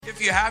If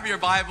you have your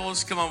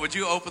Bibles, come on, would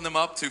you open them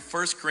up to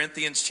 1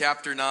 Corinthians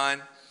chapter 9?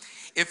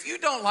 If you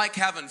don't like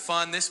having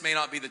fun, this may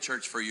not be the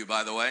church for you,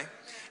 by the way.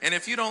 And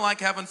if you don't like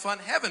having fun,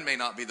 heaven may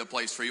not be the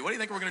place for you. What do you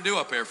think we're going to do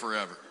up here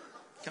forever?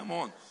 Come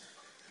on.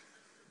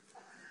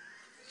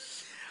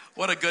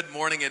 What a good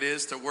morning it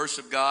is to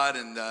worship God.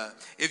 And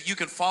if you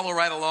can follow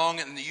right along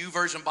in the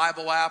YouVersion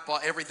Bible app,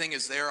 everything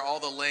is there. All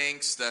the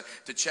links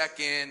to check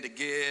in, to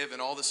give,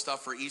 and all the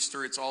stuff for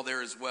Easter, it's all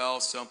there as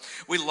well. So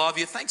we love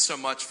you. Thanks so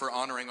much for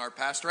honoring our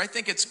pastor. I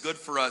think it's good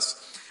for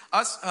us.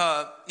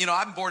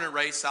 I'm born and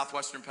raised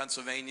southwestern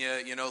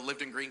Pennsylvania,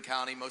 lived in Greene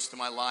County most of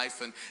my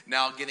life, and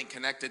now getting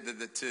connected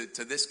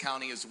to this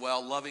county as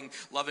well. Loving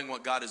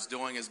what God is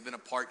doing, has been a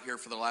part here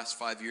for the last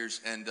 5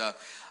 years. And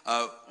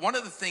one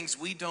of the things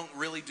we don't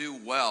really do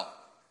well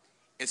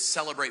is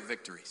celebrate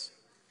victories.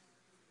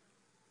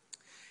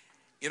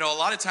 A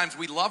lot of times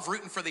we love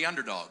rooting for the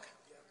underdog,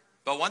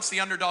 but once the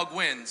underdog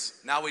wins,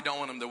 now we don't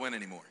want them to win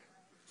anymore.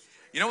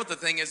 You know what the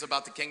thing is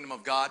about the kingdom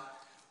of God?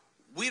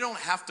 We don't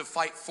have to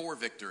fight for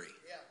victory.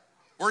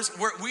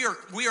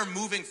 We are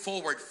moving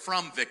forward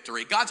from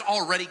victory. God's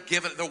already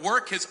given, the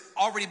work has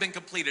already been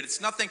completed.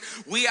 It's nothing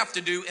we have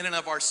to do in and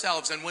of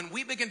ourselves. And when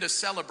we begin to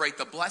celebrate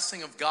the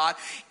blessing of God,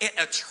 it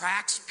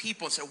attracts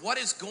people and say, what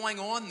is going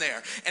on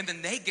there? And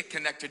then they get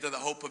connected to the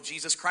hope of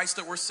Jesus Christ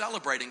that we're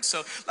celebrating.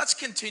 So let's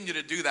continue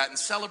to do that and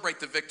celebrate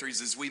the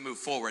victories as we move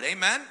forward.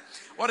 Amen?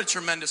 What a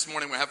tremendous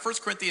morning we have. 1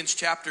 Corinthians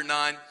chapter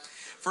 9.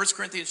 1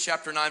 Corinthians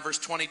chapter 9, verse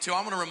 22.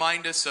 I want to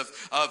remind us of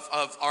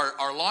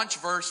our launch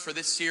verse for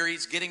this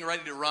series, Getting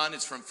Ready to Run.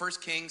 It's from 1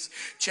 Kings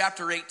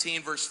chapter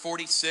 18, verse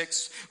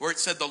 46, where it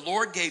said, the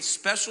Lord gave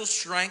special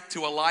strength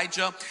to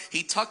Elijah.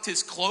 He tucked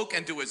his cloak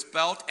into his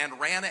belt and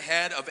ran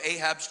ahead of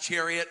Ahab's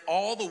chariot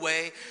all the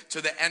way to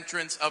the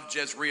entrance of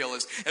Jezreel.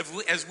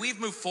 As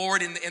we've moved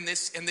forward in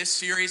this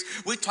series,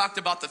 we talked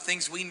about the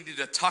things we needed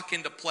to tuck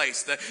into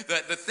place, the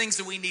things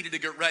that we needed to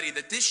get ready,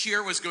 that this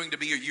year was going to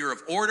be a year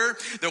of order,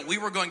 that we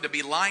were going to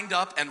be lined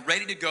up and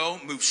ready to go,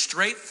 move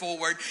straight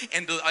forward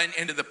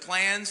into the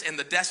plans and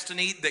the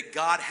destiny that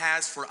God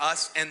has for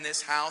us and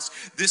this house,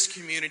 this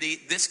community,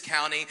 this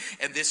county,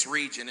 and this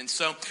region. And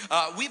so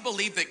we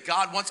believe that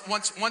God,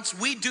 once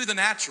we do the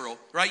natural,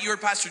 right? You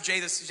heard Pastor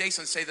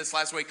Jason say this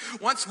last week.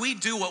 Once we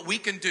do what we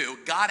can do,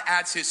 God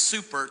adds his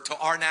super to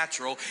our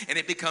natural, and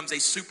it becomes a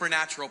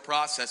supernatural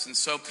process. And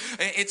so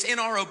it's in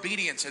our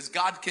obedience as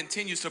God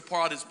continues to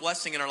pour out his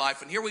blessing in our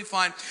life. And here we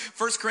find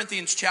 1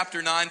 Corinthians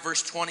chapter 9,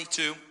 verse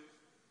 22.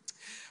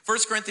 1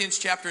 Corinthians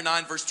chapter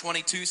 9, verse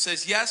 22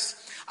 says,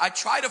 yes, I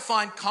try to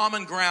find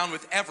common ground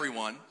with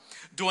everyone,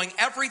 doing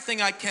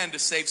everything I can to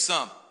save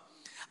some.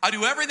 I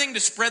do everything to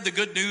spread the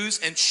good news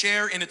and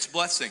share in its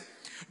blessing.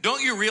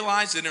 Don't you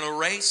realize that in a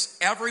race,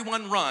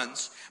 everyone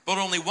runs, but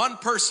only one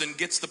person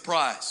gets the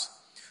prize?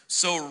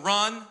 So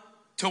run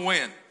to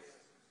win.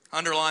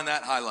 Underline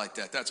that, highlight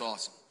that. That's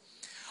awesome.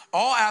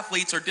 All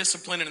athletes are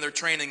disciplined in their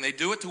training. They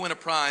do it to win a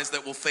prize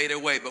that will fade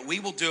away, but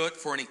we will do it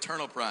for an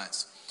eternal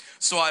prize.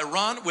 So I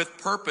run with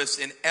purpose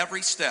in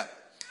every step.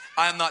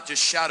 I am not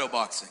just shadow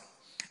boxing.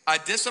 I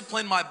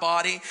discipline my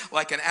body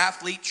like an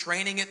athlete,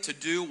 training it to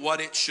do what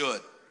it should.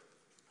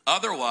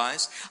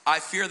 Otherwise,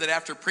 I fear that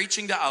after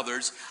preaching to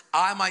others,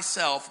 I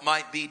myself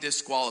might be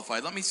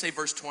disqualified. Let me say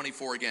verse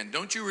 24 again.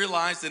 Don't you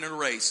realize that in a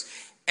race,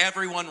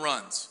 everyone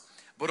runs,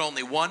 but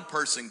only one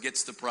person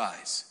gets the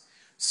prize?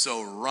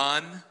 So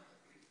run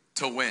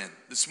to win.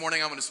 This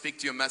morning, I'm going to speak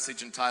to you a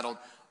message entitled,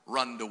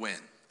 Run to Win.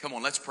 Come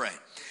on, let's pray.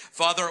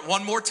 Father,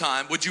 one more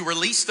time, would you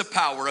release the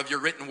power of your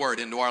written word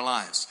into our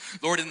lives?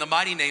 Lord, in the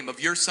mighty name of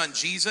your son,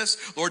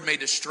 Jesus, Lord, may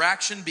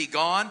distraction be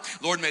gone.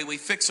 Lord, may we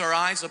fix our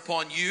eyes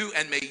upon you,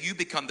 and may you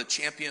become the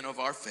champion of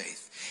our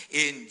faith.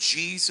 In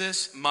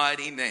Jesus'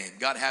 mighty name.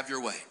 God, have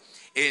your way.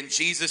 In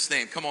Jesus'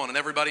 name. Come on, and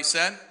everybody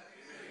said?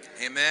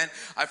 Amen.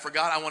 I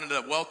forgot, I wanted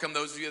to welcome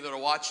those of you that are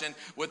watching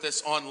with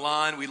us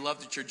online. We love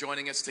that you're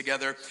joining us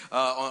together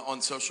on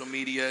social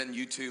media and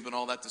YouTube and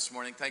all that this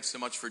morning. Thanks so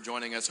much for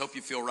joining us. Hope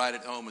you feel right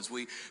at home as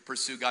we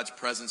pursue God's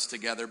presence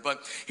together.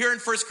 But here in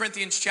 1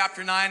 Corinthians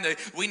chapter 9,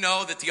 we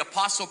know that the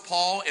Apostle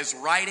Paul is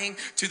writing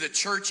to the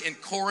church in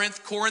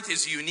Corinth. Corinth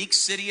is a unique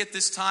city at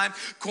this time.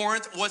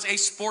 Corinth was a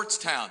sports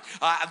town.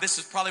 This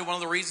is probably one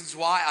of the reasons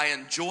why I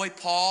enjoy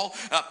Paul.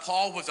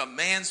 Paul was a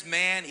man's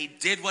man. He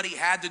did what he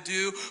had to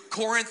do.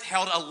 Corinth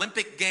held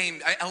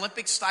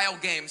Olympic style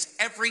games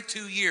every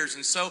 2 years.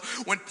 And so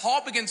when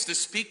Paul begins to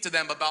speak to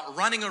them about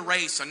running a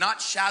race and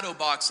not shadow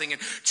boxing and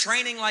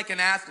training like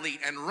an athlete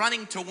and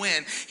running to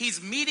win,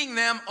 he's meeting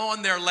them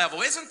on their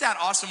level. Isn't that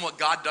awesome what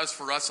God does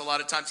for us a lot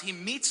of times? He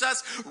meets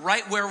us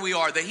right where we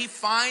are, that he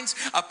finds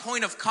a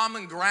point of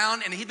common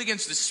ground and he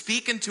begins to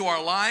speak into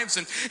our lives.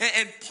 And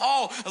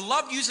Paul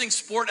loved using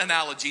sport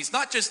analogies,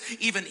 not just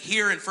even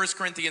here in 1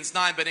 Corinthians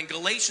 9, but in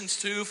Galatians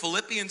 2,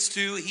 Philippians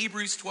 2,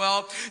 Hebrews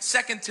 12,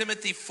 2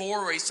 Timothy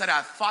 4, where he said, I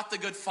have fought the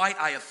good fight,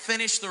 I have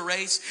finished the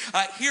race.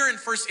 Here in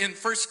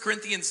 1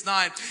 Corinthians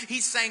 9,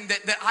 he's saying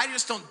that I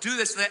just don't do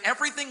this, that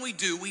everything we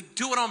do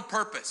it on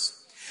purpose.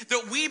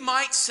 that we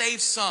might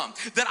save some.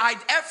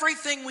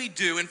 Everything we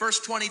do in verse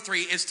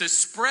 23 is to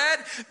spread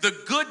the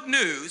good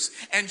news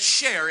and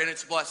share in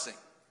its blessing.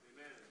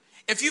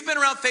 If you've been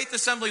around Faith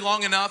Assembly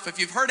long enough, if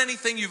you've heard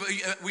anything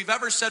we've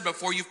ever said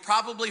before, you've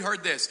probably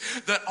heard this,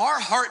 that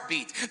our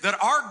heartbeat,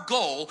 that our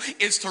goal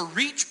is to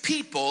reach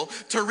people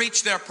to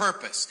reach their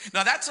purpose.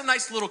 Now that's a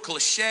nice little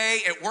cliche.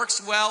 It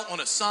works well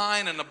on a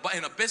sign and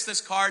in a business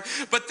card,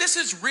 but this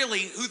is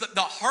really who the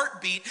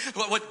heartbeat,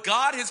 what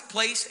God has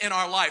placed in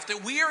our life,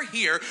 that we are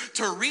here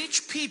to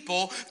reach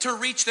people to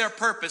reach their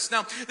purpose.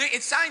 Now,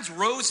 it sounds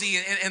rosy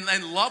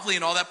and lovely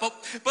and all that,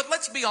 but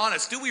let's be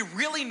honest. Do we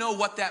really know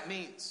what that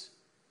means?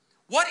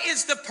 What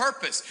is the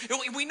purpose?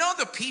 We know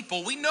the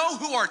people. We know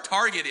who our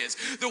target is.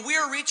 That we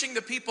are reaching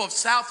the people of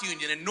South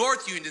Union and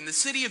North Union, the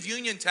city of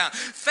Uniontown,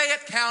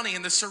 Fayette County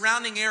and the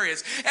surrounding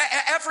areas.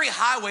 Every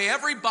highway,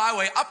 every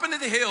byway, up into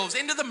the hills,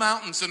 into the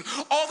mountains, and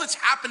all that's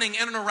happening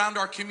in and around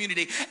our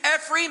community.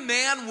 Every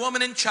man,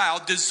 woman, and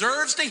child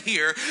deserves to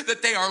hear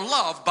that they are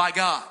loved by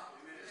God.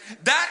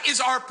 That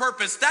is our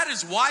purpose. That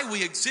is why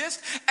we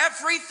exist.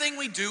 Everything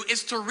we do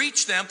is to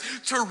reach them,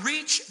 to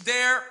reach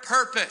their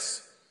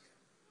purpose.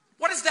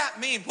 What does that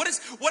mean? What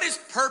is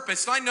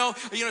purpose? I know,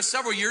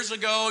 several years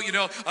ago,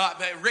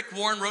 Rick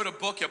Warren wrote a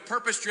book, A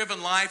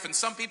Purpose-Driven Life, and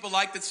some people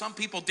liked it, some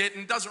people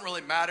didn't. It doesn't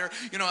really matter.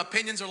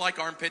 Opinions are like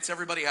armpits.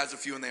 Everybody has a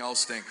few and they all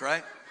stink,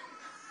 right?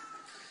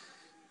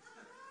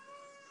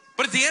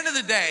 But at the end of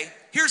the day,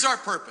 here's our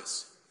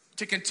purpose: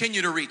 to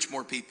continue to reach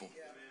more people.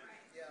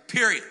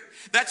 Period.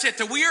 That's it.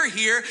 That we are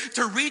here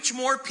to reach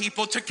more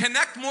people, to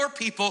connect more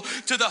people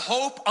to the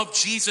hope of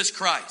Jesus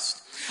Christ.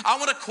 I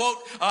want to quote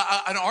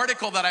an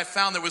article that I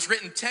found that was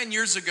written 10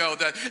 years ago.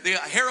 The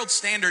Herald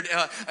Standard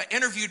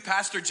interviewed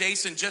Pastor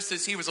Jason just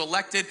as he was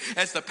elected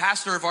as the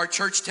pastor of our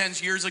church 10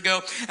 years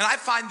ago. And I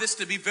find this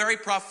to be very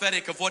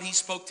prophetic of what he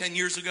spoke 10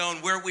 years ago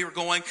and where we were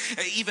going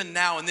even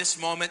now in this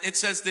moment. It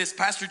says this: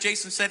 Pastor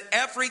Jason said,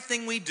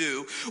 "Everything we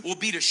do will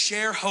be to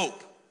share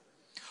hope.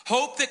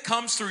 Hope that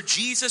comes through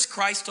Jesus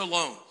Christ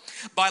alone.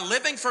 By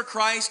living for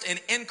Christ and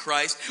in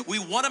Christ, we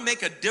want to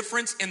make a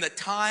difference in the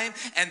time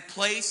and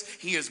place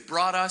He has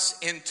brought us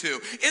into."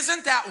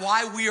 Isn't that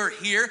why we are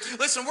here?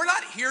 Listen, we're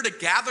not here to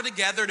gather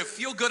together, to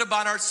feel good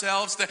about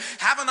ourselves, to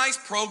have a nice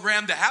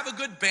program, to have a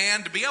good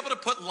band, to be able to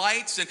put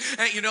lights and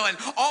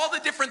all the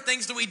different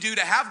things that we do,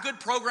 to have good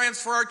programs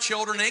for our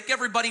children, make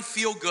everybody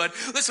feel good.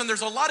 Listen,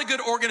 there's a lot of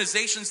good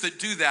organizations that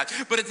do that.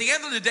 But at the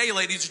end of the day,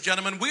 ladies and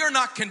gentlemen, we are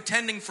not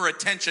contending for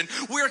attention.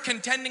 We are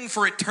contending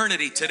for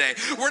eternity today.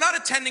 We're not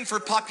attending for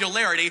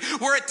popularity.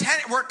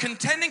 We're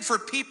contending for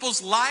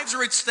people's lives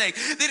are at stake.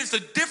 That is the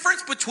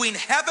difference between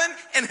heaven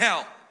and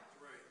hell.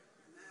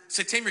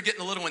 Say, Tim, you're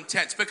getting a little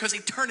intense, because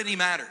eternity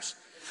matters.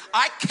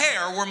 I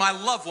care where my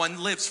loved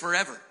one lives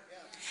forever.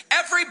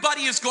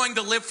 Everybody is going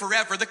to live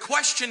forever. The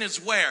question is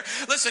where.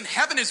 Listen,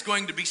 heaven is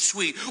going to be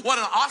sweet. What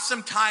an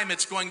awesome time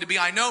it's going to be.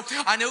 I know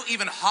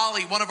even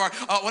Holly, one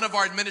of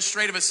our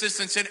administrative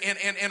assistants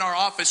in our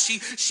office,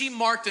 she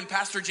marked in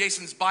Pastor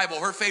Jason's Bible,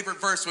 her favorite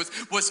verse was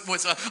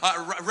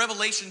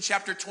Revelation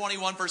chapter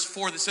 21 verse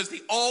 4 that says,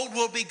 "The old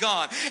will be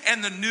gone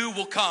and the new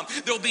will come.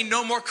 There'll be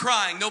no more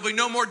crying. There'll be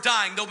no more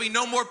dying. There'll be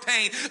no more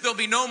pain. There'll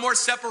be no more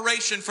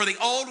separation, for the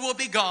old will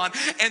be gone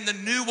and the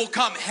new will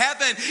come."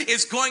 Heaven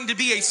is going to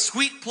be a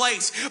sweet place.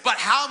 But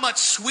how much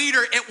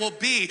sweeter it will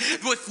be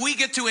if we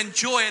get to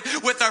enjoy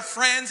it with our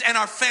friends and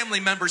our family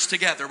members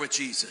together with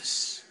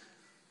Jesus.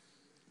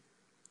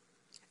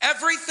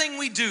 Everything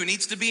we do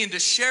needs to be into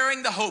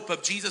sharing the hope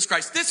of Jesus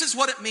Christ. This is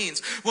what it means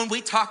when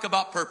we talk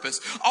about purpose.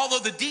 Although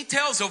the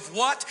details of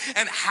what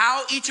and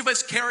how each of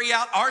us carry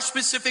out our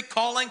specific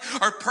calling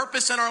or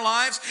purpose in our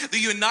lives, the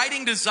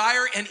uniting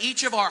desire in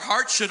each of our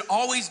hearts should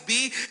always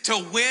be to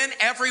win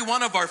every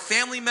one of our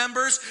family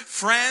members,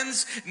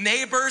 friends,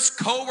 neighbors,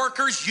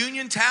 co-workers,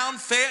 Uniontown,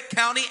 Fayette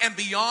County, and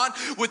beyond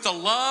with the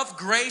love,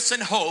 grace,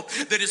 and hope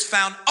that is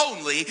found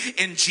only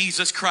in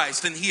Jesus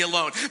Christ and He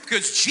alone.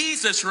 Because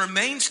Jesus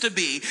remains to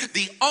be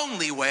the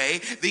only way,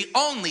 the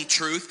only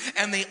truth,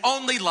 and the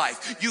only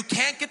life. You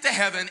can't get to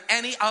heaven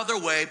any other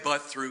way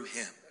but through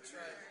Him.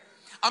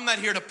 I'm not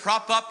here to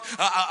prop up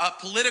a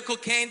political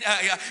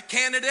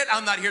candidate.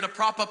 I'm not here to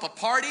prop up a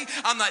party.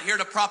 I'm not here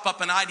to prop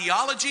up an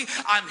ideology.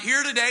 I'm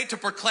here today to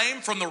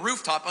proclaim from the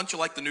rooftop. Don't you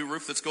like the new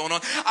roof that's going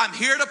on? I'm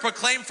here to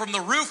proclaim from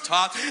the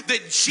rooftop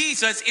that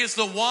Jesus is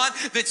the one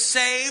that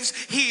saves,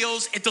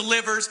 heals, and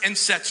delivers, and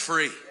sets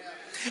free.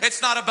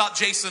 It's not about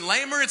Jason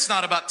Lamer. It's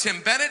not about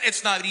Tim Bennett.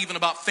 It's not even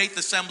about Faith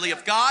Assembly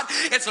of God.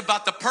 It's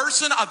about the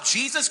person of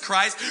Jesus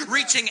Christ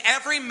reaching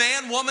every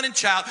man, woman, and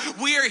child.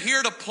 We are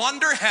here to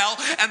plunder hell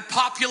and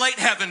populate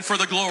heaven for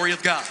the glory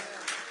of God.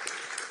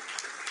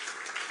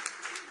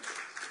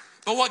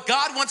 But what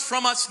God wants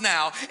from us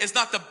now is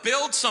not to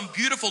build some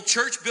beautiful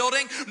church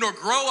building, nor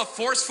grow a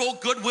forceful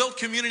goodwill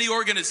community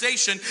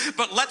organization,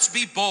 but let's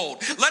be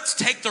bold. Let's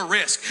take the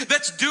risk.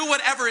 Let's do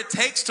whatever it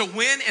takes to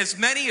win as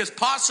many as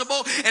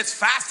possible, as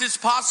fast as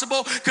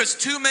possible, because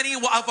too many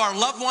of our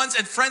loved ones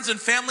and friends and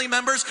family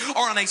members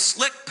are on a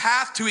slick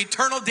path to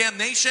eternal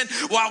damnation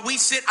while we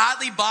sit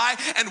idly by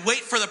and wait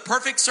for the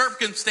perfect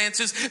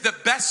circumstances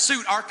that best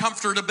suit our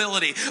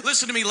comfortability.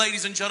 Listen to me,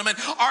 ladies and gentlemen.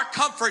 Our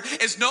comfort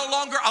is no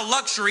longer a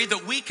luxury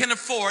that we can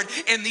afford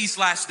in these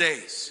last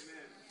days.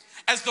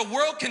 As the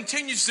world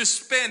continues to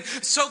spin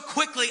so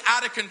quickly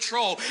out of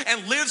control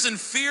and lives in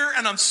fear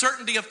and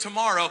uncertainty of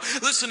tomorrow,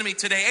 listen to me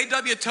today.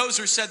 A.W.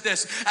 Tozer said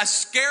this: a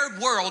scared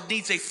world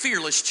needs a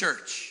fearless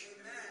church.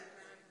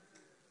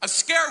 A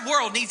scared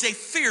world needs a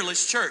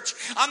fearless church.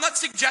 I'm not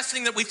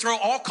suggesting that we throw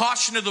all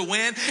caution to the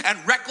wind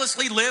and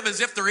recklessly live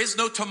as if there is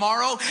no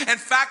tomorrow. In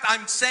fact,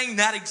 I'm saying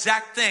that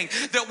exact thing,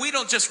 that we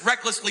don't just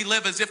recklessly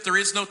live as if there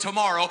is no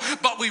tomorrow,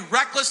 but we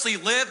recklessly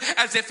live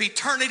as if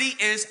eternity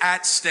is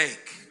at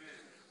stake.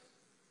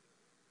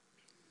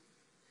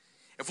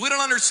 If we don't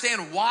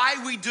understand why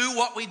we do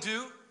what we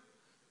do,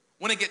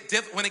 when it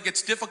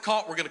gets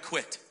difficult, we're going to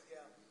quit.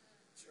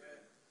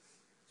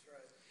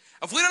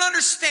 If we don't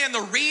understand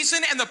the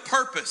reason and the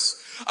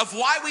purpose of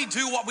why we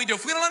do what we do,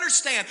 if we don't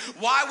understand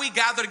why we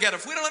gather together,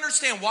 if we don't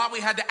understand why we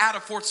had to add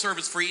a fourth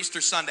service for Easter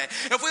Sunday,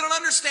 if we don't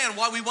understand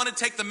why we want to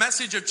take the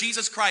message of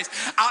Jesus Christ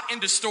out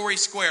into Story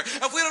Square,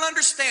 if we don't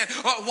understand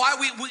why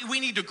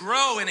we need to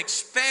grow and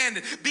expand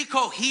and be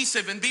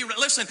cohesive and be,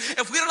 listen,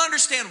 if we don't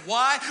understand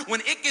why, when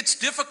it gets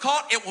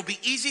difficult, it will be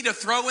easy to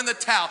throw in the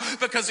towel,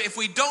 because if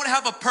we don't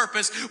have a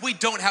purpose, we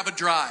don't have a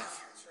drive.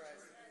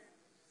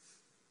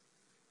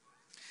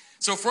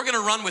 So if we're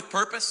going to run with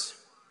purpose,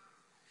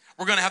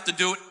 we're going to have to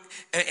do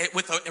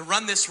it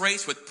run this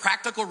race with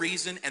practical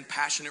reason and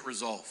passionate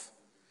resolve.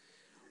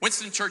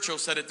 Winston Churchill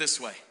said it this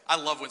way. I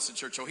love Winston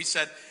Churchill. He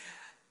said,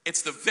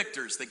 it's the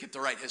victors that get to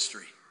write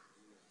history.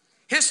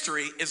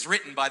 History is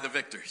written by the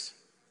victors.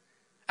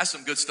 That's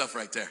some good stuff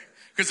right there.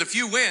 Because if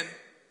you win,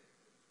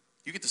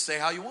 you get to say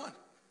how you won.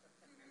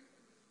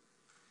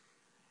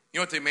 You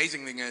know what the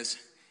amazing thing is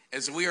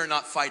we are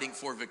not fighting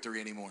for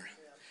victory anymore.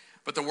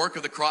 But the work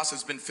of the cross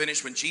has been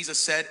finished. When Jesus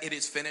said it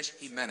is finished,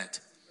 he meant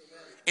it.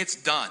 It's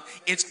done.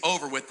 It's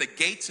over with. The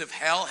gates of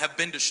hell have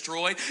been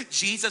destroyed.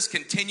 Jesus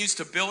continues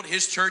to build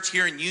his church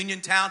here in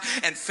Uniontown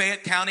and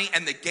Fayette County,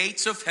 and the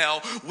gates of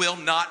hell will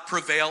not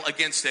prevail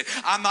against it.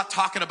 I'm not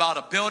talking about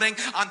a building.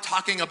 I'm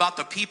talking about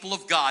the people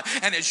of God.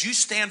 And as you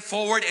stand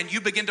forward and you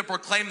begin to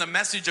proclaim the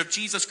message of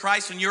Jesus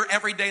Christ in your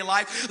everyday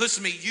life,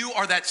 listen to me, you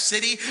are that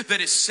city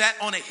that is set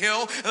on a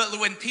hill.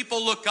 When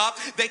people look up,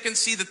 they can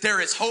see that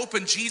there is hope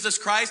in Jesus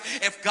Christ.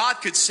 If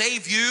God could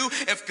save you,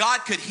 if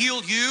God could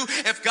heal you,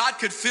 if God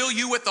could fill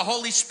you with the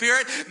Holy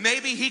Spirit,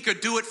 maybe he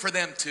could do it for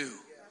them too.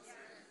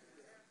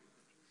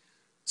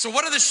 So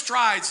what are the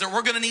strides that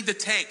we're going to need to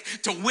take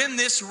to win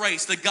this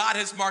race that God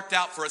has marked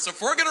out for us?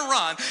 If we're going to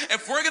run,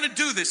 if we're going to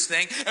do this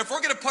thing, if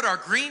we're going to put our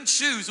green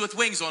shoes with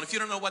wings on, if you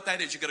don't know what that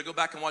is, you got to go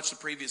back and watch the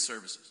previous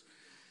services.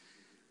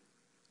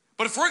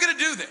 But if we're going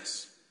to do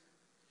this,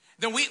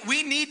 then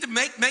we need to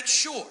make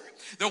sure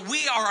that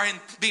we are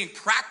being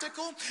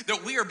practical,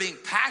 that we are being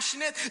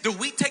passionate, that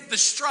we take the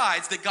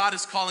strides that God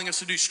is calling us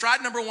to do.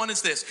 Stride number one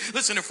is this.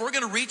 Listen, if we're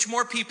going to reach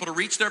more people to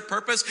reach their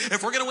purpose,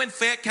 if we're going to win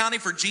Fayette County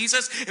for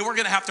Jesus, and we're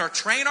going to have to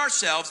train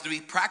ourselves to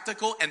be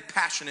practical and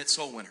passionate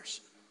soul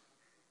winners.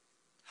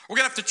 We're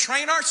going to have to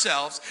train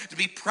ourselves to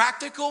be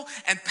practical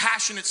and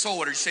passionate soul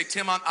winners. You say,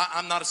 Tim,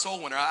 I'm not a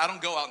soul winner. I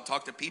don't go out and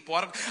talk to people.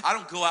 I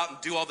don't go out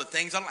and do all the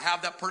things. I don't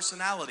have that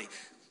personality.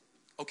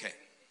 Okay.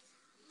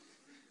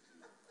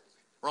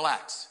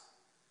 Relax.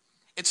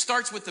 It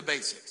starts with the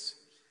basics.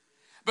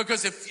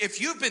 Because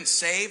if you've been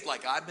saved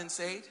like I've been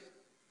saved,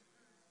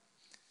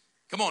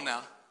 come on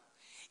now.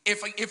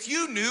 If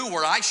you knew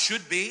where I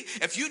should be,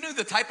 if you knew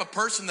the type of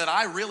person that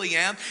I really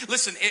am,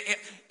 listen,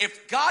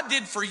 if God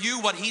did for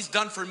you what he's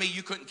done for me,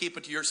 you couldn't keep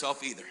it to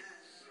yourself either.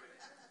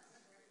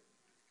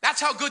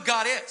 That's how good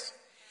God is.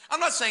 I'm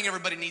not saying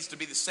everybody needs to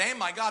be the same.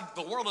 My God,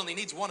 the world only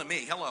needs one of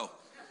me. Hello.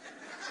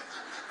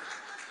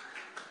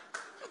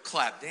 Don't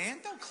clap, Dan.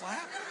 Don't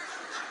clap.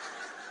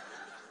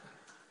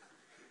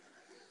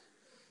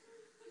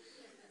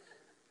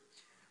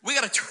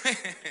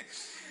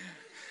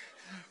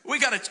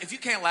 If you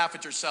can't laugh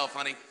at yourself,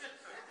 honey,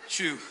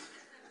 shoo.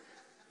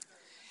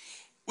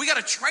 We got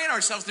to train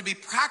ourselves to be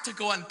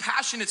practical and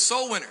passionate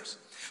soul winners.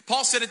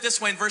 Paul said it this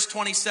way in verse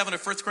 27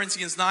 of 1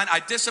 Corinthians 9, I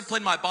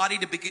discipline my body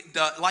to be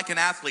like an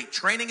athlete,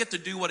 training it to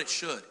do what it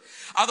should.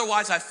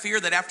 Otherwise, I fear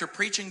that after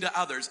preaching to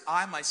others,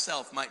 I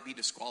myself might be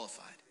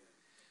disqualified.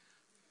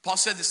 Paul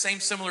said the same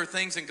similar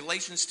things in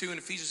Galatians 2 and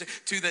Ephesians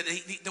 2,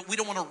 that we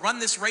don't want to run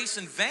this race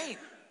in vain.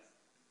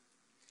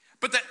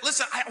 But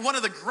listen, one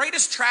of the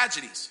greatest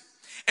tragedies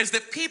is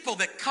that people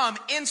that come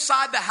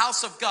inside the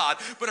house of God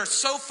but are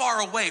so far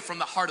away from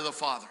the heart of the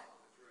Father.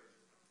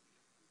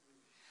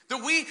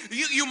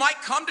 You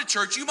might come to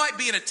church, you might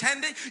be an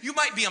attendant, you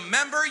might be a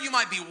member, you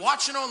might be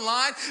watching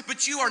online,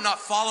 but you are not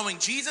following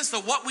Jesus.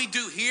 That what we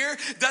do here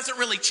doesn't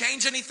really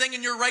change anything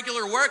in your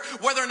regular work.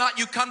 Whether or not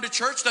you come to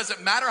church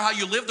doesn't matter. How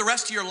you live the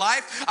rest of your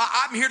life.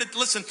 I'm here to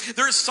listen.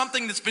 There is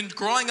something that's been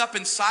growing up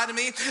inside of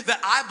me that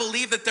I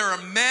believe that there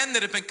are men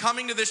that have been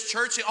coming to this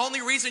church. The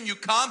only reason you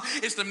come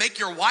is to make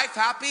your wife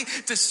happy,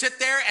 to sit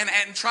there and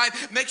try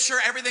and make sure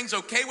everything's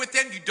okay with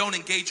them. You don't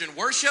engage in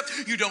worship.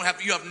 You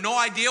have no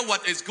idea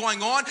what is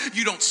going on.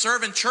 You don't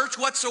serve in church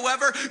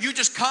whatsoever. You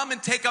just come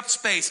and take up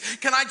space.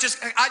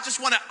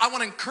 I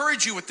want to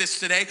encourage you with this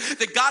today,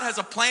 that God has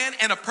a plan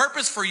and a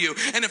purpose for you.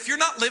 And if you're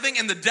not living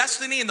in the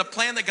destiny and the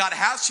plan that God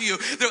has for you,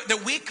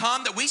 that we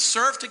come, that we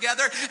serve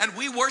together and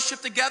we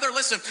worship together.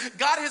 Listen,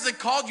 God hasn't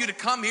called you to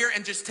come here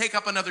and just take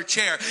up another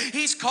chair.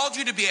 He's called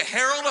you to be a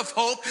herald of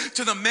hope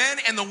to the men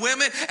and the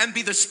women and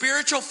be the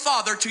spiritual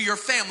father to your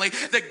family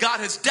that God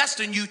has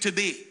destined you to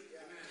be.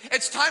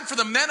 It's time for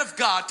the men of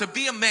God to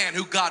be a man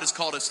who God has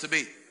called us to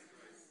be.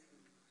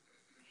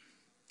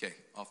 Okay,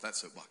 off that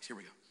soapbox. Here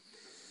we go.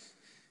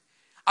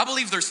 I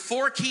believe there's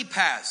 4 key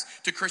paths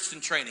to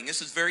Christian training.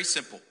 This is very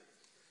simple.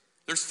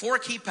 There's 4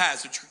 key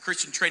paths to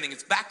Christian training.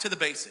 It's back to the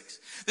basics.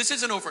 This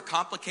isn't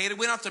overcomplicated.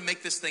 We don't have to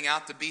make this thing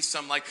out to be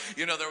some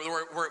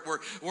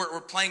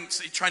we're playing,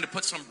 trying to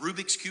put some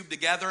Rubik's Cube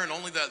together and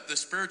only the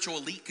spiritual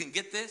elite can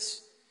get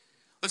this.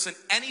 Listen,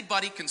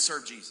 anybody can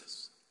serve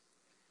Jesus.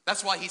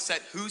 That's why he said,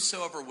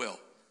 whosoever will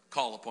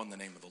call upon the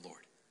name of the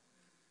Lord.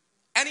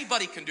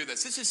 Anybody can do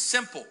this. This is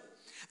simple.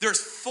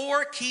 There's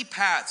 4 key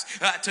paths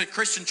to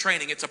Christian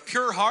training. It's a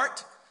pure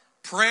heart,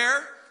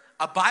 prayer,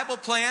 a Bible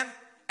plan,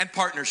 and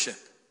partnership.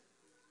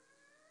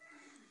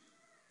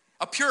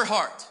 A pure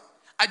heart.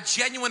 A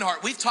genuine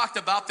heart. We've talked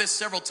about this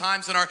several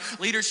times in our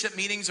leadership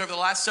meetings over the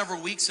last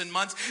several weeks and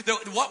months.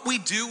 What we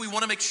do, we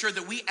want to make sure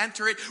that we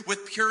enter it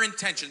with pure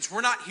intentions.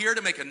 We're not here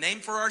to make a name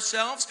for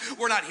ourselves.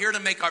 We're not here to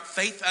make our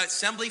faith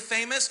assembly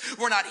famous.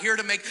 We're not here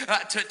to make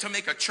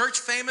a church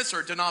famous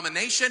or a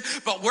denomination,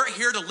 but we're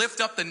here to lift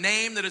up the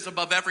name that is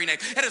above every name.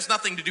 It has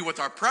nothing to do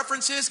with our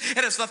preferences. It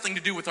has nothing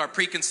to do with our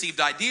preconceived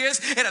ideas.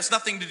 It has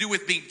nothing to do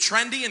with being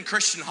trendy in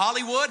Christian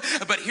Hollywood.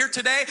 But here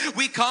today,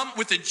 we come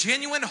with a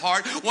genuine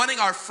heart, wanting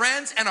our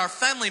friends and our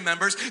family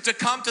members to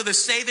come to the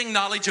saving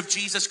knowledge of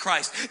Jesus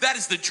Christ. That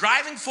is the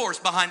driving force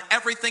behind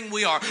everything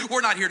we are.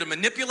 We're not here to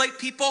manipulate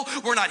people.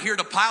 We're not here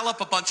to pile up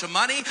a bunch of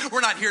money.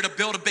 We're not here to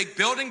build a big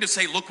building to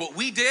say, look what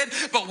we did.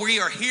 But we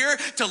are here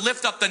to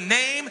lift up the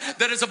name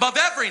that is above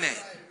every name.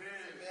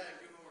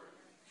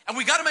 And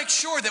we got to make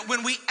sure that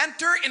when we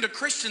enter into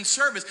Christian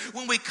service,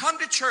 when we come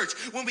to church,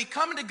 when we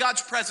come into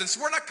God's presence,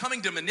 we're not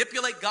coming to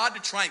manipulate God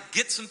to try and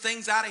get some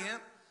things out of him.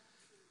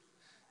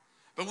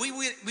 But we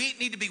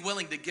need to be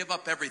willing to give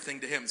up everything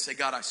to him and say,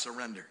 God, I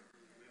surrender.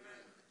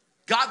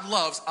 God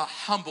loves a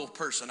humble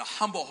person, a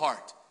humble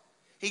heart.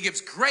 He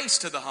gives grace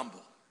to the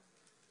humble.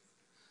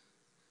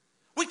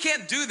 We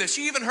can't do this.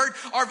 You even heard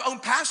our own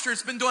pastor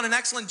has been doing an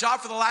excellent job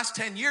for the last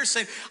 10 years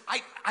saying,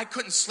 I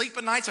couldn't sleep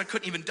at nights. I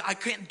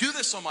can't do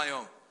this on my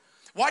own.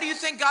 Why do you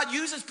think God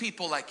uses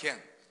people like him?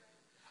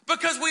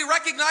 Because we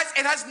recognize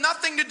it has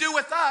nothing to do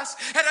with us.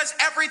 It has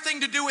everything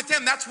to do with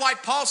him. That's why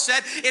Paul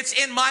said, it's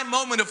in my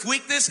moment of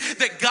weakness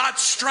that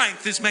God's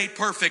strength is made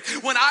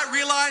perfect. When I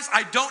realize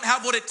I don't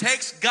have what it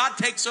takes, God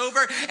takes over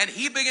and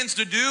he begins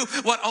to do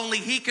what only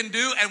he can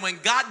do. And when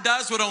God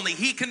does what only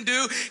he can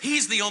do,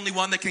 he's the only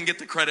one that can get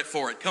the credit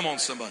for it. Come on,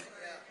 somebody.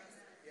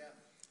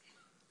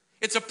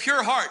 It's a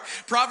pure heart.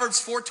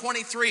 Proverbs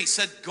 4:23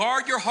 said,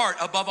 guard your heart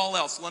above all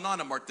else.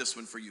 Lanana marked this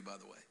one for you, by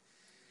the way.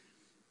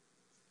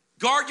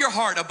 Guard your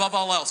heart above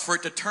all else, for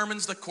it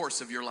determines the course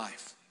of your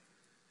life.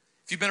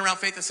 If you've been around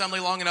Faith Assembly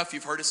long enough,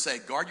 you've heard us say,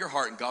 guard your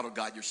heart and God will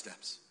guide your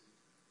steps.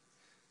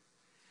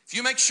 If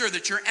you make sure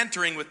that you're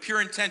entering with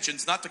pure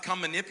intentions, not to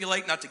come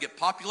manipulate, not to get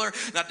popular,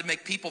 not to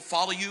make people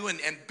follow you and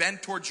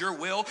bend towards your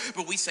will,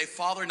 but we say,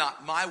 Father,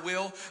 not my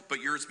will, but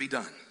yours be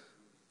done.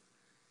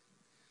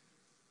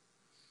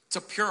 It's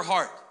a pure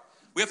heart.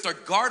 We have to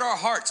guard our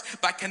hearts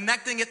by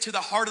connecting it to the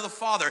heart of the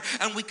Father.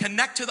 And we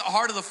connect to the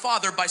heart of the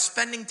Father by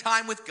spending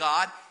time with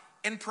God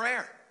in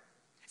prayer.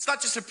 It's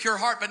not just a pure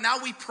heart, but now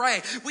we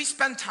pray. We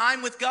spend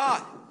time with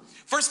God.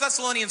 1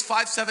 Thessalonians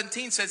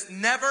 5:17 says,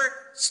 never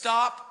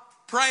stop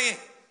praying.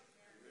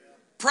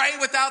 Pray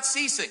without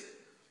ceasing.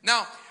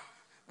 Now,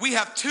 we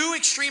have 2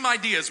 extreme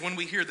ideas when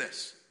we hear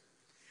this.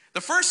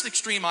 The first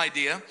extreme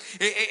idea,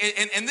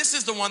 and this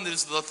is the one that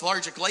is the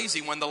lethargic,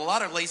 lazy one that a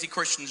lot of lazy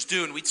Christians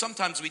do, and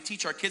sometimes we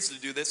teach our kids to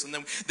do this, and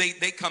then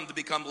they come to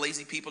become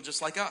lazy people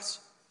just like us.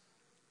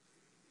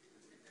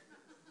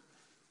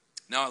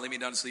 Now, lay me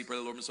down to sleep, pray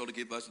the Lord my soul to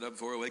keep, blessed up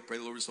before I wake, pray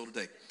the Lord my soul to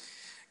take.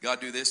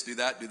 God, do this, do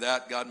that, do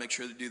that. God, make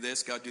sure to do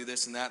this. God, do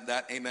this and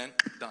that. Amen.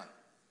 Done.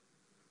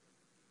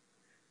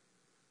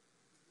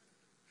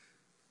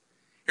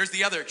 Here's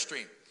the other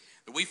extreme.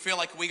 That we feel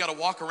like we got to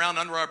walk around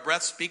under our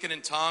breath speaking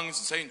in tongues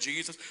and saying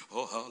Jesus,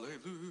 oh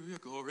hallelujah,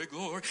 glory,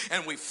 glory.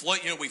 And we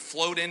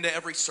float into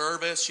every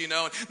service, and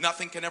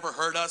nothing can ever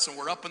hurt us, and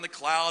we're up in the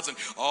clouds and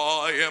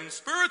I am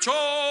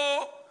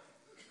spiritual.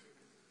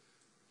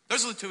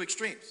 Those are the two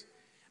extremes.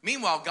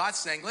 Meanwhile, God's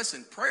saying,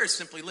 listen, prayer is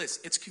simply this.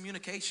 It's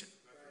communication.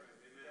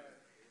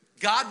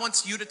 God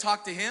wants you to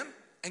talk to him,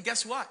 and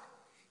guess what?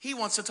 He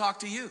wants to talk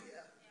to you.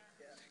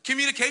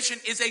 Communication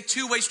is a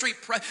two-way street.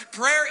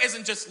 Prayer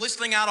isn't just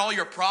listing out all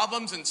your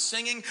problems and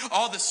singing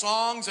all the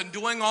songs and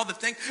doing all the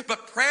things,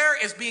 but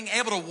prayer is being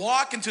able to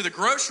walk into the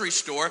grocery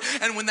store,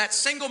 and when that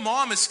single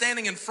mom is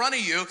standing in front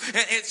of you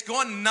and it's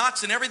going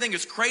nuts and everything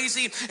is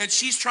crazy and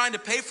she's trying to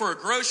pay for her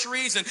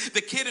groceries and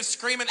the kid is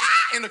screaming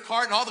in the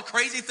cart and all the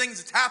crazy things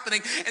that's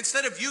happening,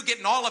 instead of you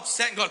getting all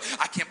upset and going,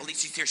 I can't believe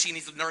she's here, she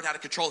needs to learn how to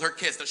control her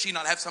kids, does she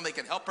not have somebody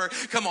that can help her?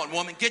 Come on,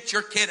 woman, get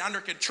your kid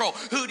under control.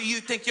 Who do you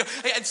think you,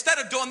 instead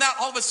of doing that,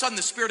 all of a sudden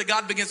the Spirit of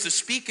God begins to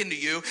speak into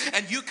you,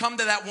 and you come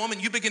to that woman,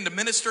 you begin to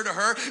minister to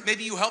her.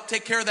 Maybe you help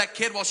take care of that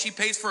kid while she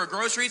pays for her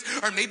groceries,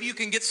 or maybe you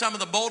can get some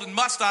of the mold and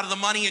must out of the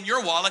money in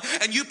your wallet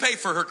and you pay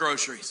for her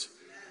groceries.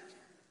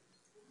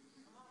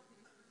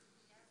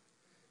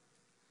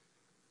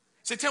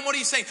 Say, Tim, what are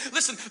you saying?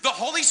 Listen, the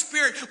Holy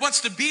Spirit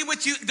wants to be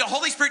with you. The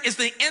Holy Spirit is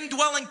the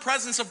indwelling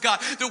presence of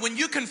God. That when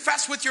you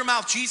confess with your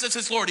mouth Jesus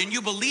is Lord and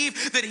you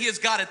believe that he is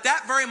God, at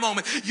that very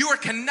moment, you are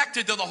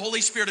connected to the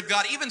Holy Spirit of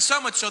God. Even so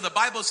much so the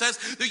Bible says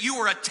that you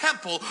are a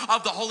temple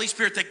of the Holy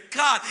Spirit, that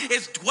God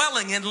is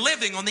dwelling and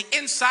living on the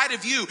inside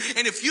of you.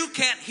 And if you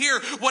can't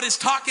hear what is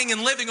talking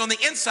and living on the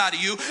inside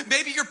of you,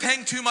 maybe you're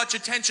paying too much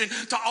attention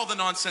to all the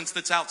nonsense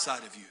that's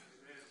outside of you.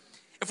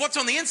 If what's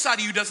on the inside of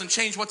you doesn't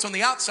change what's on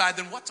the outside,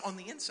 then what's on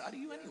the inside of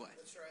you anyway?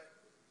 That's right.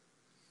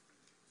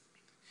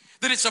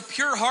 That it's a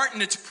pure heart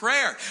and it's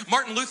prayer.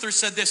 Martin Luther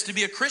said this, to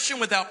be a Christian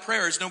without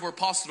prayer is nowhere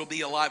possible to be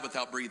alive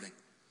without breathing.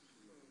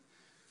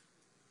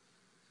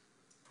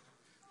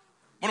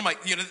 One of my,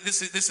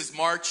 this is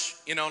March,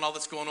 and all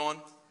that's going on.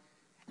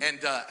 And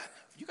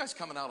you guys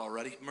coming out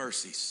already?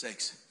 Mercy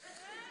sakes.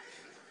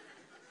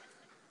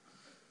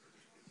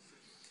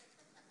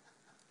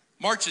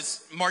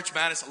 March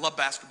Madness. I love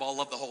basketball. I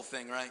love the whole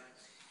thing, right?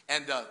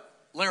 And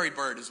Larry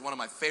Bird is one of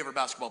my favorite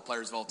basketball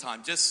players of all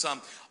time. Just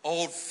some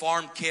old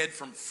farm kid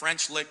from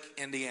French Lick,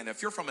 Indiana.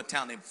 If you're from a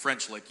town named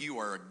French Lick, you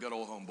are a good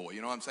old homeboy. You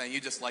know what I'm saying? You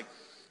just like,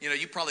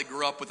 you probably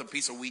grew up with a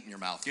piece of wheat in your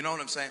mouth. You know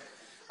what I'm saying?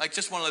 Like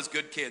just one of those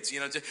good kids,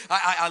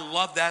 I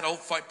love that old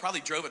fight. Probably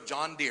drove a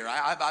John Deere.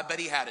 I bet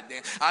he had it,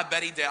 Dan. I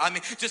bet he did. I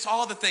mean, just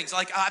all the things.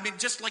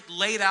 Just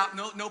laid out,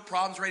 no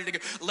problems, ready to go.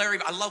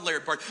 I love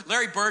Larry Bird.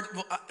 Larry Bird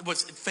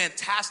was a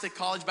fantastic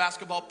college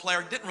basketball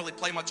player. Didn't really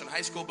play much in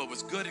high school, but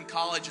was good in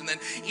college, and then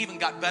even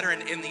got better in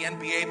the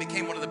NBA.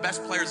 Became one of the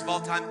best players of all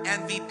time.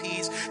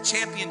 MVPs,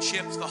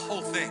 championships, the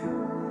whole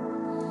thing.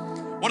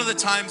 One of the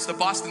times the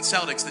Boston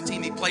Celtics, the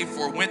team he played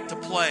for, went to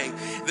play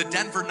the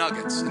Denver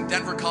Nuggets in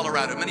Denver,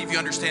 Colorado. Many of you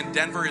understand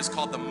Denver is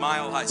called the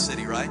Mile High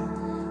City, right?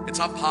 It's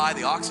up high,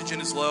 the oxygen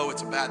is low,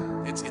 it's a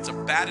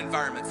bad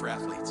environment for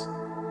athletes.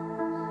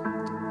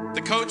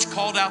 The coach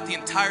called out the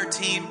entire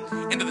team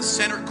into the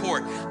center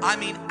court. I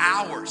mean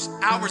hours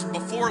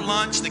before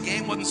lunch. The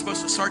game wasn't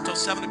supposed to start till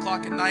 7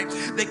 o'clock at night.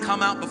 They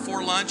come out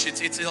before lunch.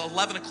 It's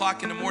 11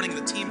 o'clock in the morning.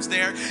 The team's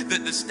there.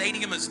 The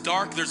stadium is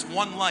dark. There's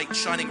one light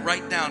shining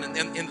right down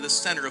into the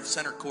center of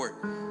center court.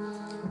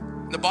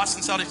 The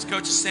Boston Celtics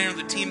coach is standing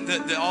with the team.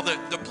 All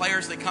the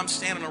players, they come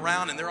standing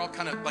around, and they're all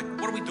kind of like,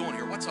 what are we doing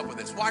here? What's up with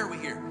this? Why are we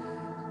here?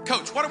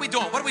 Coach, what are we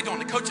doing? What are we doing?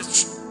 The coach is,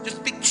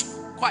 just be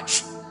quiet.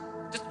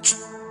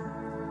 Just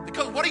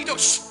Coach, what are you doing?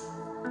 Shh.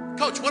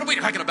 Coach, what are we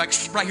doing? I got a bag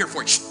right here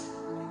for you. Shh.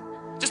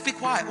 Just be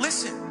quiet.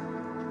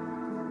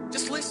 Listen.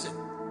 Just listen.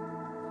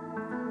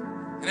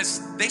 And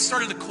as they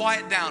started to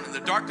quiet down in the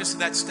darkness of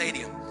that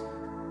stadium,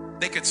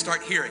 they could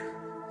start hearing.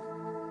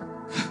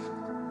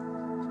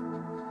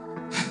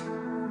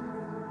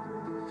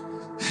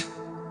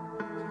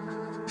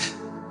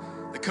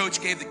 The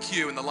coach gave the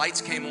cue, and the lights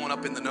came on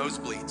up in the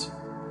nosebleeds.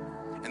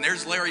 And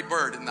there's Larry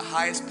Bird in the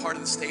highest part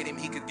of the stadium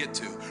he could get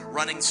to,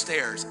 running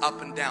stairs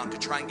up and down to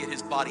try and get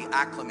his body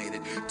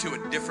acclimated to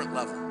a different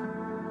level.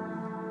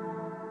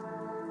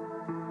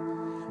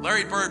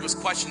 Larry Bird was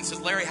questioned, says,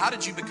 Larry, how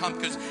did you become,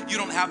 because you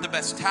don't have the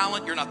best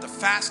talent, you're not the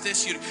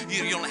fastest, you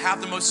don't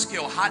have the most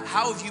skill.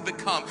 How have you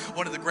become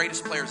one of the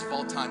greatest players of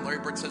all time? Larry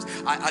Bird says,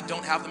 I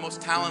don't have the most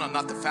talent, I'm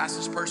not the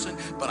fastest person,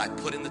 but I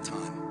put in the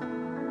time.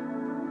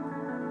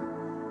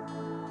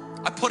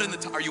 I put in the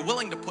time. Are you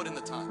willing to put in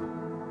the time?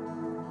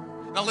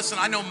 Now listen,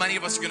 I know many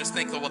of us are going to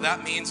think, well,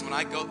 that means when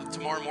I go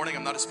tomorrow morning,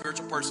 I'm not a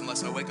spiritual person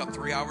unless I wake up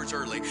 3 hours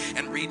early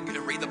and read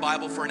the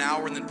Bible for an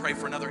hour and then pray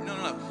for another.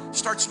 No.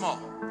 Start small.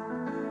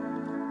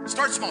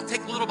 Start small.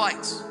 Take little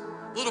bites.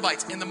 Little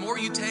bites. And the more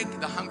you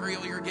take, the hungrier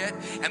you'll get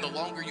and the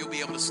longer you'll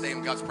be able to stay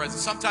in God's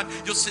presence. Sometimes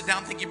you'll sit down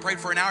and think you prayed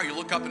for an hour. You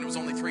look up and it was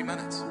only 3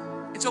 minutes.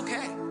 It's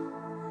okay.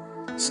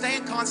 Stay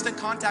in constant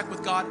contact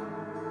with God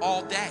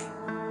all day.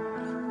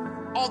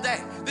 All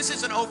day. This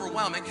isn't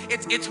overwhelming.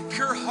 It's a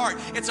pure heart.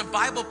 It's a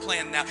Bible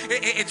plan now.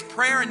 It's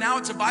prayer, and now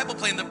it's a Bible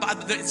plan.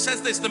 It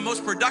says this, the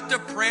most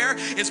productive prayer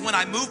is when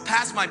I move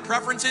past my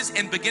preferences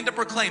and begin to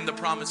proclaim the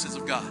promises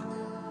of God.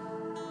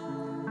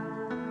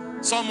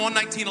 Psalm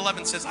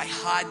 119:11 says, I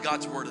hide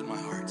God's word in my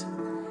heart.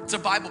 It's a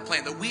Bible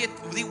plan that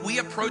we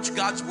approach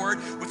God's word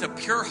with a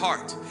pure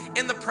heart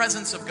in the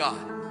presence of God.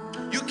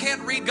 You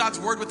can't read God's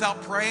word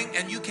without praying,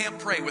 and you can't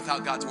pray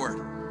without God's word.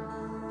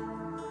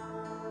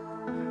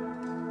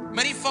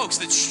 Many folks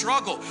that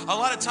struggle a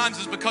lot of times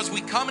is because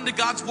we come into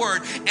God's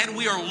word and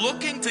we are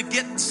looking to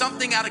get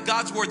something out of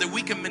God's word that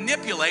we can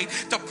manipulate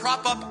to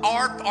prop up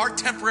our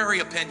temporary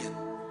opinion.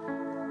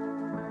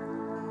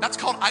 That's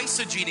called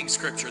eisegeting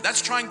scripture.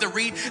 That's trying to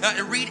read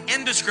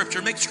into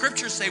scripture, make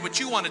scripture say what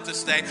you want it to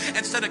say,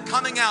 instead of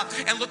coming out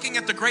and looking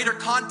at the greater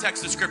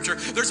context of scripture.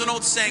 There's an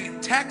old saying,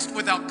 text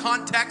without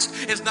context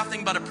is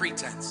nothing but a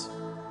pretense.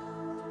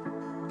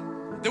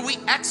 That we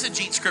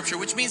exegete scripture,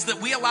 which means that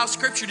we allow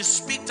scripture to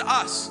speak to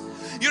us.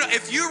 You know,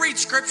 if you read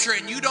scripture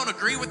and you don't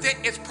agree with it,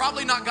 it's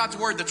probably not God's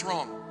word that's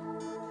wrong.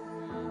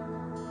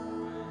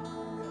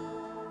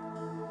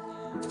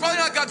 It's probably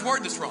not God's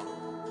word that's wrong.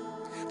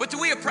 But do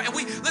we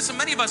listen,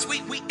 many of us,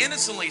 we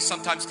innocently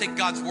sometimes take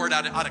God's word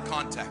out of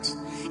context.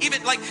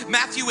 Even like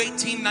Matthew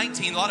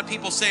 18:19, a lot of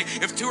people say,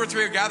 if 2 or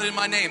 3 are gathered in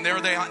my name, there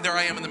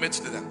I am in the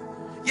midst of them.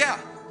 Yeah,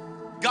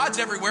 God's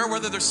everywhere,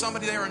 whether there's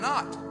somebody there or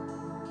not.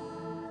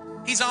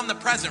 He's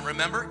omnipresent,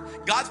 remember?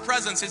 God's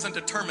presence isn't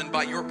determined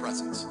by your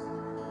presence.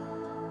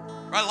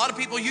 Right? A lot of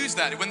people use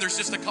that when there's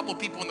just a couple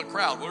people in the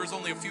crowd. Well, there's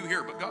only a few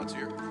here, but God's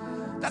here.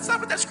 That's not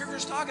what that scripture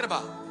is talking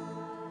about.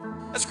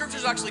 That scripture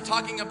is actually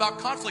talking about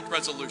conflict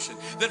resolution.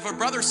 That if a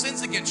brother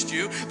sins against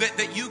you,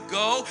 that you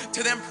go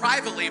to them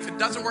privately. If it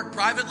doesn't work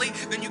privately,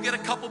 then you get a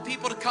couple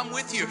people to come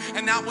with you.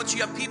 And now once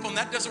you have people and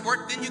that doesn't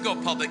work, then you go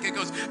public. It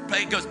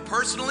goes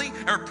personally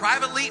or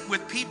privately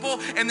with people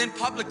and then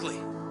publicly.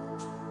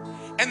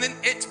 And then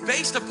it's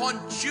based upon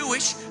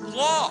Jewish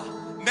law.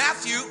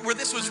 Matthew, where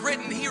this was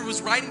written, he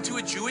was writing to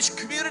a Jewish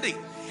community.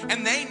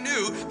 And they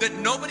knew that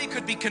nobody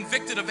could be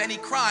convicted of any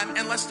crime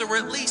unless there were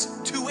at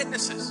least 2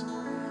 witnesses.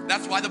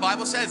 That's why the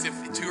Bible says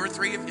if 2 or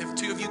 3, if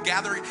 2 of you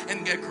gather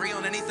and agree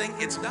on anything,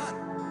 it's done.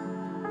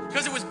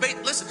 Because it was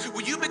listen,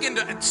 when you begin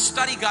to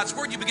study God's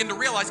word, you begin to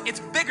realize it's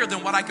bigger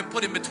than what I can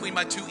put in between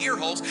my 2 ear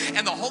holes.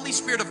 And the Holy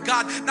Spirit of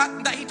God,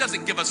 he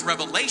doesn't give us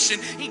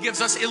revelation, he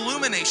gives us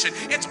illumination.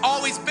 It's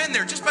always been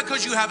there. Just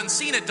because you haven't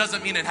seen it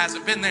doesn't mean it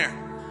hasn't been there.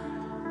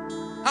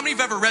 How many of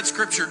you have ever read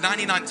scripture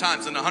 99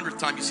 times and the 100th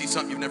time you see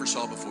something you've never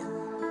saw before?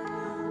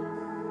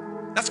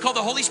 That's called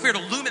the Holy Spirit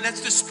illuminate.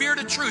 That's the Spirit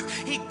of truth.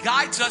 He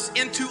guides us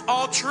into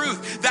all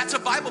truth. That's a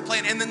Bible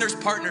plan. And then there's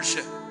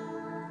partnership.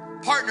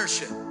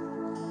 Partnership.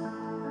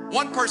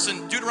 One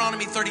person,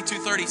 Deuteronomy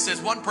 32:30 says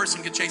one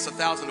person could chase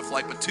 1,000 to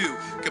flight, but 2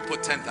 could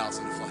put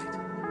 10,000 to flight.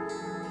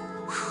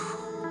 Whew.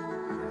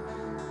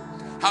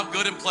 How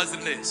good and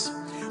pleasant it is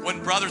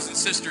when brothers and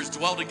sisters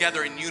dwell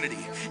together in unity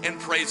and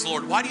praise the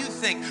Lord. Why do you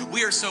think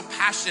we are so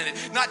passionate,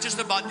 not just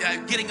about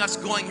getting us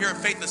going here at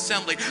Faith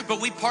Assembly, but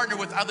we partner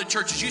with other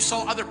churches? You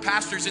saw other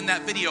pastors in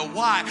that video.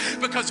 Why?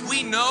 Because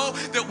we know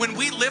that when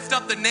we lift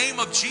up the name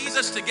of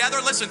Jesus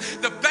together, listen,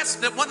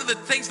 one of the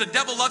things the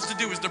devil loves to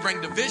do is to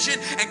bring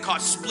division and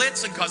cause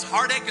splits and cause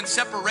heartache and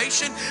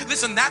separation.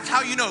 Listen, that's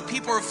how you know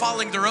people are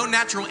following their own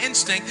natural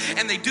instinct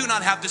and they do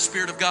not have the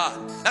Spirit of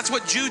God. That's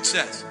what Jude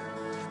says.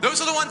 Those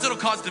are the ones that will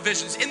cause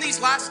divisions. In these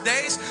last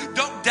days,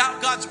 don't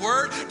doubt God's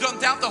word. Don't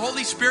doubt the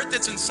Holy Spirit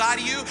that's inside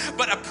of you,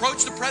 but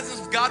approach the presence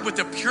of God with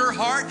a pure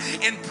heart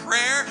in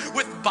prayer,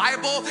 with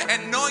Bible,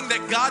 and knowing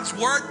that God's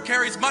word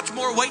carries much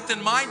more weight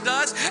than mine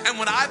does. And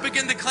when I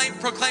begin to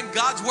proclaim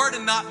God's word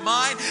and not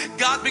mine,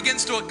 God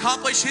begins to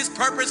accomplish his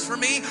purpose for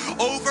me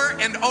over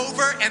and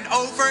over and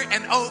over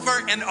and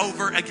over and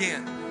over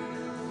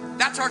again.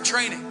 That's our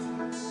training.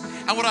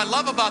 And what I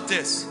love about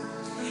this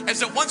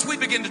is that once we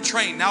begin to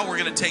train, now we're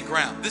going to take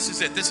ground. This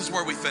is it. This is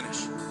where we finish.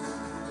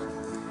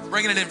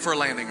 Bringing it in for a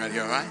landing right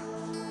here, all right?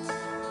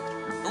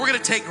 And we're going to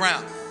take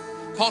ground.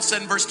 Paul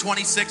said in verse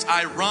 26,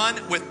 I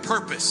run with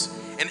purpose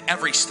in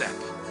every step.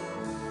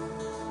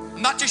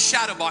 I'm not just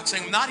shadow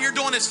boxing. I'm not here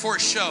doing this for a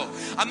show.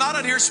 I'm not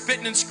out here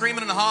spitting and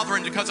screaming and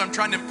hollering because I'm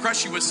trying to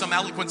impress you with some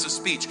eloquence of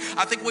speech.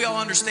 I think we all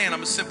understand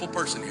I'm a simple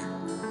person here.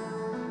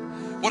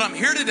 What I'm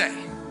here today,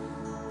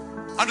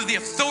 under the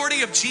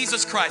authority of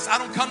Jesus Christ. I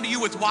don't come to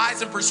you with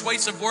wise and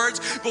persuasive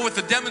words, but with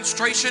the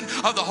demonstration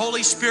of the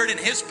Holy Spirit and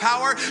his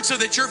power, so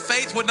that your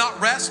faith would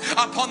not rest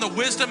upon the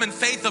wisdom and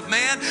faith of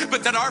man,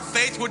 but that our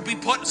faith would be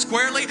put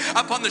squarely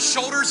upon the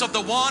shoulders of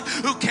the one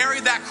who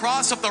carried that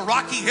cross up the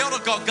rocky hill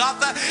to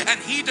Golgotha, and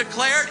he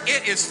declared,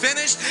 it is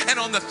finished. And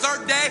on the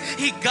 3rd day,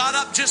 he got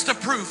up just to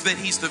prove that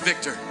he's the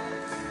victor.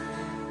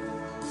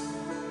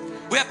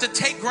 We have to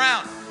take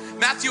ground.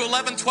 Matthew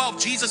 11:12,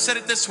 Jesus said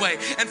it this way,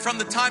 and from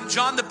the time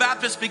John the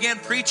Baptist began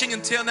preaching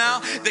until now,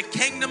 the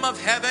kingdom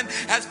of heaven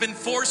has been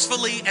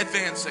forcefully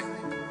advancing.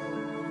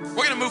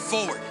 We're going to move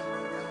forward.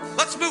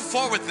 Let's move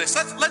forward with this.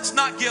 Let's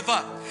not give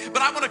up.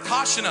 But I want to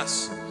caution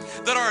us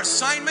that our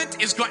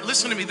assignment is going,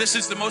 listen to me, this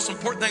is the most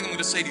important thing I'm going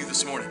to say to you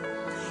this morning.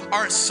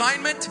 Our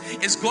assignment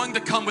is going to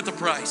come with a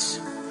price.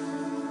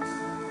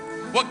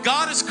 What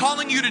God is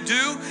calling you to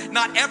do,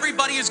 not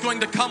everybody is going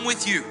to come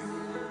with you.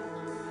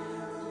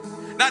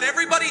 Not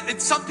everybody,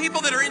 some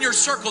people that are in your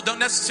circle don't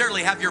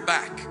necessarily have your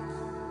back.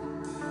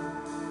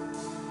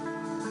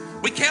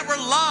 We can't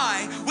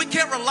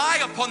rely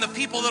upon the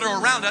people that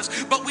are around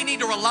us, but we need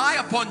to rely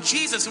upon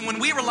Jesus. And when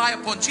we rely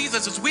upon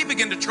Jesus, as we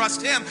begin to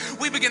trust him,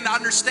 we begin to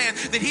understand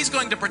that he's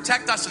going to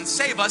protect us and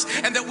save us,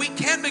 and that we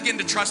can begin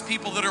to trust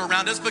people that are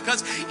around us,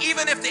 because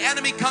even if the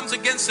enemy comes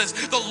against us,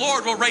 the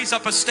Lord will raise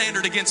up a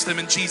standard against them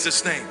in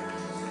Jesus' name.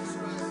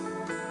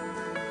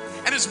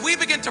 And as we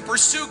begin to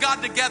pursue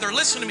God together,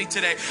 listen to me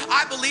today,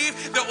 I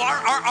believe that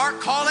our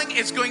calling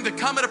is going to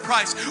come at a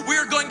price. We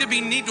are going to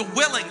be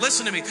willing,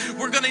 listen to me,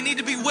 we're going to need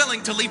to be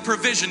willing to leave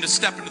provision to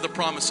step into the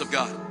promise of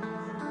God.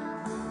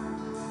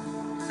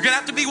 You're going to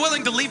have to be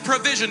willing to leave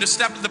provision to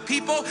step into the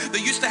people that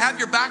used to have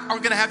your back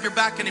aren't going to have your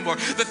back anymore.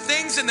 The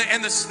things and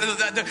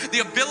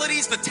the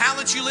abilities, the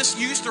talents you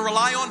used to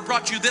rely on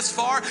brought you this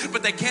far,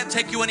 but they can't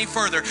take you any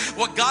further.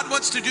 What God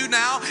wants to do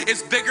now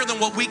is bigger than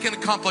what we can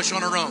accomplish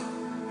on our own.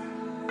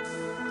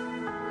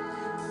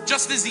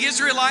 Just as the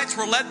Israelites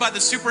were led by the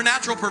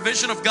supernatural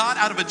provision of God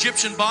out of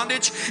Egyptian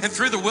bondage and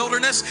through the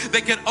wilderness,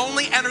 they could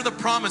only enter the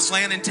promised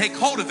land and take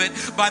hold of it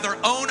by their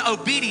own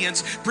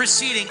obedience,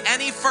 preceding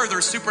any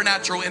further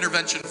supernatural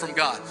intervention from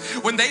God.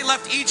 When they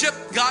left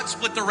Egypt, God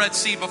split the Red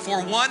Sea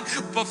before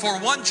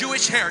one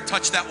Jewish hair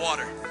touched that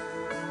water.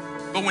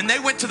 But when they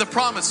went to the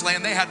promised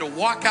land, they had to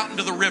walk out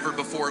into the river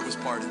before it was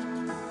parted.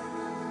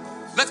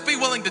 Let's be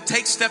willing to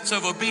take steps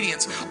of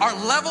obedience. Our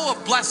level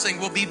of blessing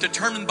will be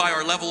determined by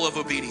our level of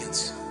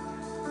obedience.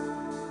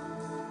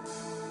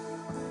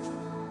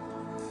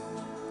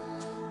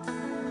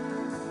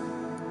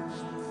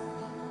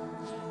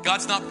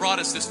 God's not brought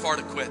us this far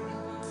to quit.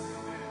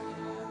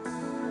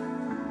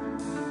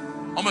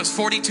 Almost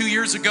 42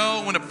 years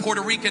ago, when a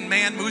Puerto Rican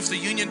man moves to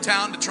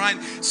Uniontown to try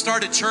and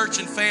start a church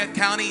in Fayette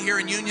County here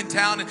in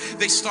Uniontown, and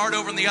they start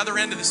over on the other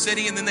end of the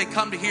city, and then they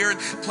come to here and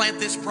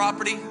plant this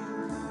property.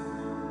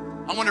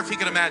 I wonder if he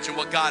could imagine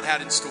what God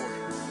had in store.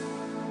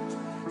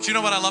 But you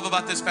know what I love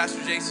about this,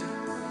 Pastor Jason?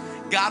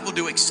 God will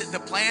do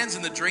the plans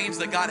and the dreams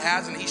that God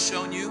has and he's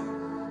shown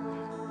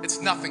you.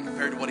 It's nothing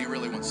compared to what he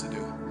really wants to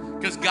do.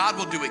 Because God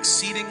will do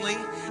exceedingly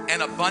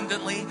and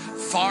abundantly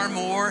far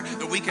more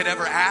than we could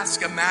ever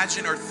ask,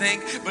 imagine, or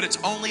think. But it's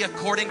only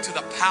according to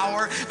the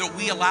power that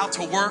we allow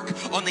to work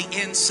on the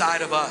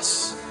inside of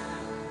us.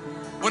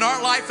 When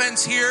our life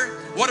ends here,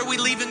 what are we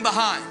leaving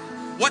behind?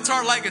 What's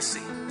our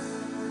legacy?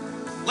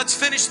 Let's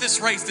finish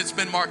this race that's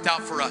been marked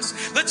out for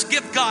us. Let's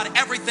give God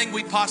everything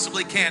we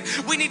possibly can.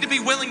 We need to be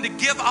willing to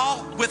give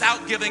all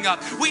without giving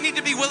up. We need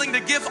to be willing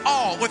to give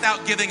all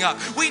without giving up.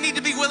 We need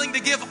to be willing to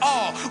give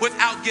all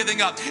without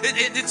giving up.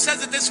 It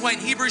says it this way in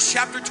Hebrews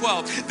chapter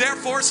 12.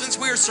 Therefore, since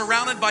we are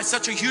surrounded by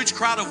such a huge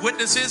crowd of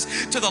witnesses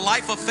to the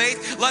life of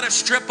faith, let us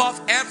strip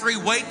off every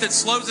weight that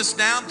slows us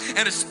down,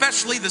 and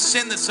especially the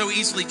sin that so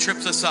easily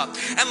trips us up.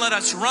 And let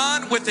us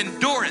run with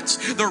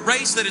endurance the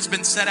race that has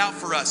been set out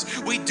for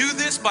us. We do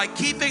this by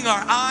keeping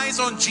our eyes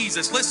on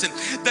Jesus. Listen,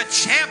 the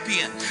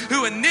champion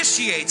who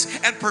initiates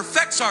and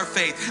perfects our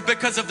faith.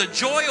 Because of the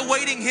joy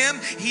awaiting him,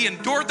 he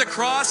endured the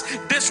cross,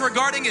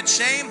 disregarding its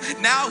shame.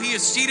 Now he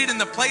is seated in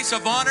the place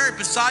of honor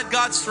beside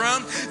God's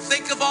throne.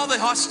 Think of all the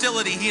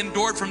hostility he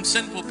endured from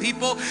sinful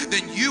people.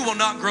 Then you will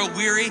not grow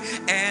weary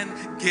and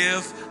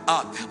give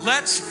up.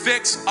 Let's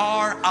fix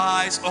our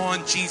eyes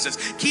on Jesus.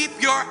 Keep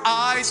your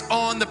eyes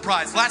on the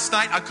prize. Last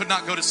night I could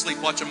not go to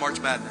sleep watching March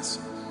Madness.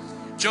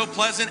 Joe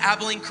Pleasant,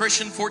 Abilene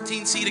Christian,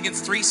 14 seed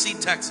against 3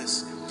 seed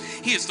Texas.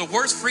 He is the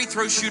worst free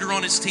throw shooter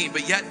on his team,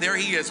 but yet there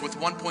he is with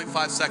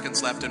 1.5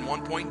 seconds left and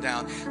 1 point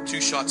down, 2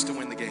 shots to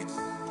win the game.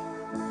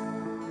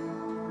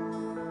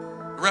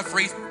 The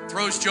referee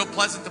throws Joe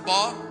Pleasant the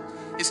ball.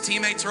 His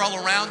teammates are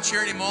all around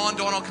cheering him on,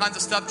 doing all kinds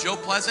of stuff. Joe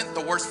Pleasant,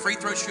 the worst free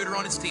throw shooter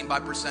on his team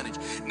by percentage,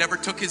 never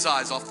took his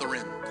eyes off the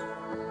rim.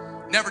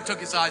 Never took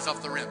his eyes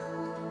off the rim.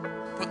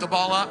 Put the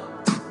ball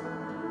up,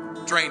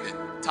 drained it,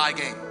 tie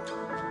game.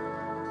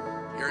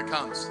 Here it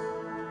comes.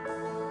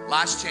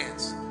 Last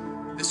chance.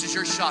 This is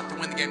your shot to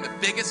win the game. The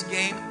biggest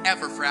game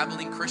ever for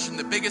Abilene Christian.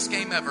 The biggest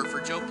game ever for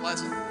Joe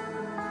Pleasant.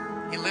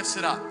 He lifts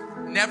it up.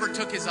 Never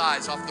took his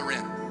eyes off the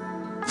rim.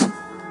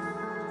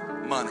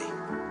 Money.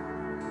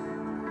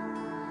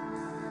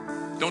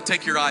 Don't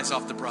take your eyes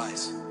off the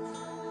prize.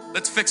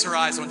 Let's fix our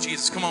eyes on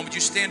Jesus. Come on, would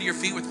you stand to your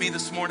feet with me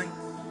this morning?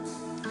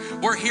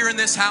 We're here in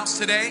this house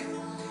today.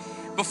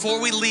 Before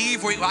we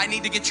leave, I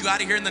need to get you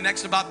out of here in the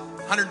next about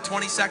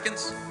 120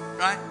 seconds,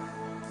 right?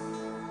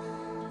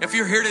 If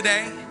you're here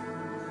today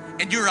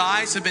and your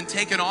eyes have been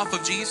taken off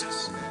of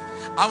Jesus,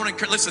 I want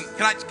to listen.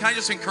 Can I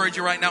just encourage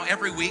you right now?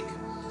 Every week,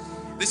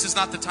 this is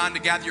not the time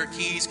to gather your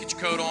keys, get your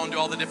coat on, do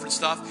all the different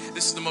stuff.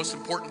 This is the most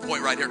important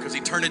point right here because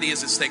eternity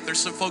is at stake. There's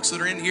some folks that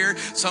are in here,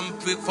 some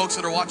folks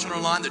that are watching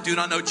online that do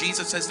not know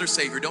Jesus as their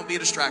Savior. Don't be a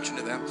distraction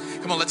to them.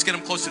 Come on, let's get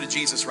them closer to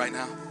Jesus right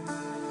now.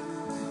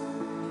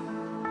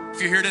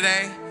 If you're here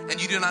today and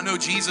you do not know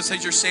Jesus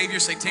as your Savior,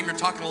 say, Tim, you're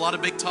talking a lot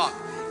of big talk.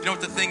 You know what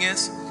the thing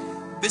is?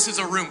 This is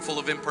a room full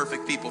of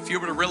imperfect people. If you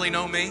were to really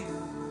know me,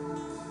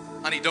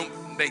 honey,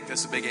 don't make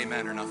this a big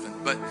amen or nothing.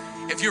 But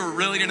if you were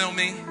really to know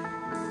me,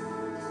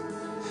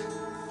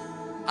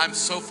 I'm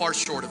so far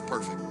short of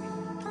perfect.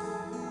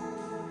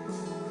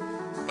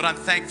 But I'm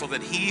thankful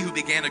that he who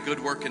began a good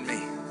work in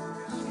me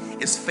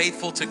is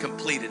faithful to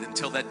complete it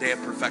until that day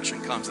of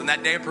perfection comes. And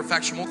that day of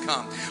perfection will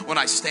come when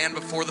I stand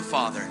before the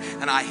Father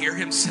and I hear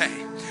him say,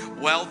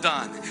 well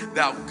done,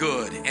 thou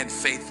good and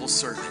faithful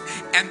servant.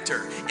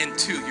 Enter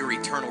into your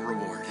eternal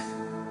reward.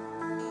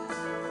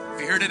 If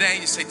you're here today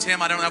and you say,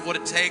 Tim, I don't have what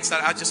it takes,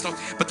 I just don't,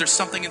 but there's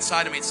something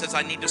inside of me that says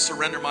I need to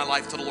surrender my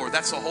life to the Lord.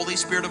 That's the Holy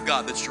Spirit of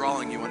God that's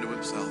drawing you unto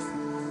himself.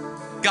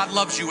 God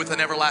loves you with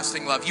an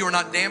everlasting love. You are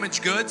not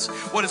damaged goods.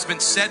 What has been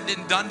said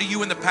and done to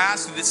you in the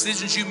past, the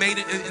decisions you made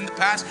in the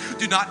past,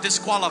 do not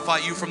disqualify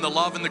you from the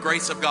love and the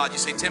grace of God. You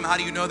say, Tim, how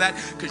do you know that?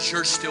 Because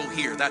you're still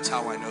here. That's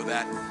how I know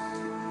that.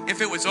 If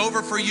it was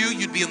over for you,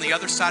 you'd be on the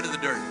other side of the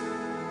dirt.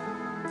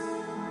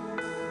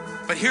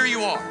 But here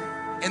you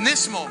are, in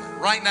this moment,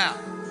 right now.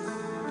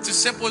 It's as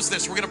simple as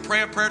this. We're going to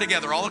pray a prayer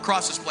together all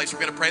across this place.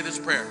 We're going to pray this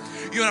prayer.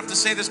 You don't have to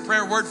say this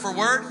prayer word for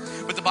word,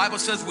 but the Bible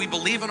says we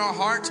believe in our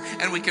heart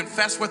and we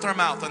confess with our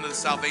mouth unto the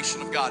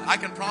salvation of God. I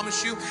can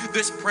promise you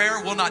this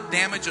prayer will not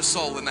damage a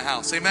soul in the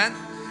house. Amen?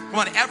 Come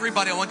on,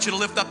 everybody, I want you to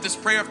lift up this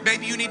prayer.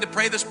 Maybe you need to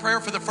pray this prayer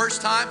for the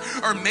first time,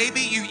 or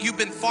maybe you've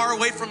been far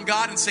away from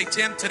God and say,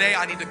 Tim, today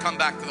I need to come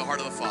back to the heart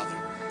of the Father.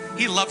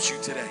 He loves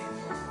you today.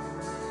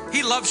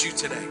 He loves you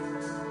today.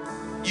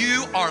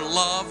 You are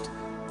loved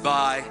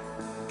by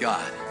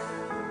God.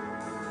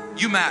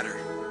 You matter.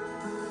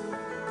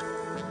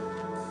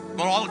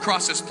 All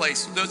across this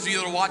place, those of you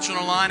that are watching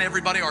online,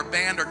 everybody, our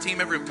band, our team,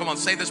 everyone, come on,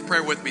 say this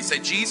prayer with me. Say,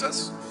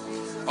 Jesus.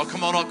 Oh,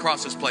 come on, all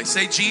across this place.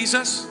 Say,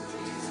 Jesus,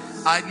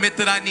 I admit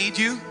that I need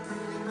you.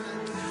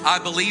 I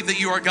believe that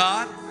you are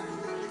God.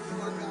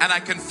 And I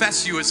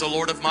confess you as the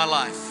Lord of my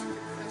life.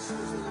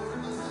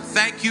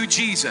 Thank you,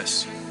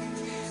 Jesus,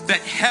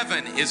 that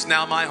heaven is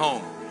now my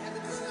home.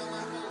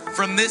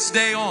 From this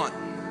day on,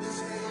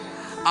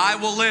 I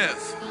will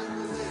live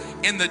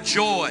in the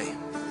joy,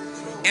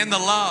 in the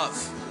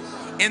love,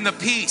 in the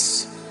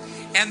peace,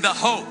 and the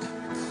hope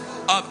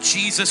of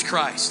Jesus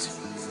Christ.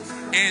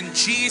 In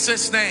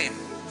Jesus' name,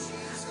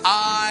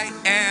 I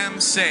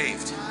am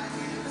saved.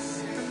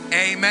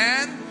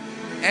 Amen.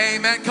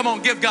 Amen. Come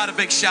on, give God a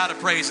big shout of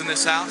praise in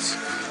this house.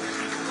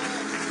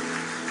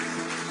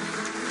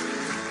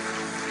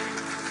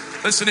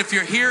 Listen, if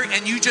you're here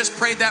and you just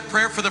prayed that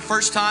prayer for the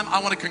first time,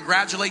 I want to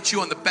congratulate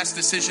you on the best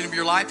decision of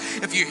your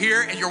life. If you're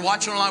here and you're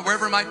watching online,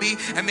 wherever it might be,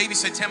 and maybe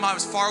say, Tim, I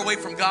was far away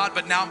from God,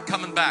 but now I'm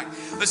coming back.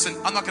 Listen,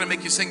 I'm not going to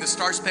make you sing the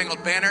Star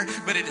Spangled Banner,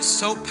 but it is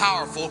so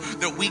powerful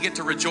that we get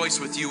to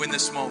rejoice with you in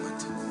this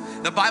moment.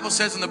 The Bible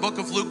says in the book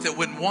of Luke that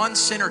when one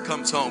sinner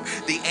comes home,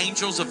 the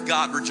angels of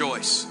God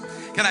rejoice.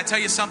 Can I tell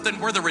you something?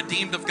 We're the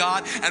redeemed of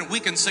God, and we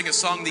can sing a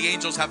song the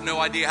angels have no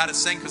idea how to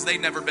sing because they've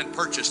never been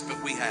purchased,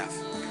 but we have.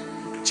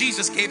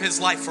 Jesus gave his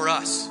life for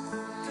us.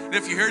 And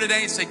if you're here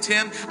today and say,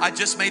 Tim, I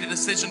just made a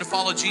decision to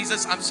follow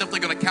Jesus, I'm simply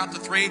going to count to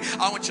 3.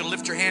 I want you to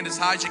lift your hand as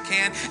high as you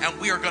can,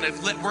 and we're going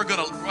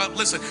to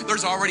listen,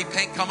 there's already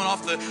paint coming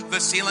off the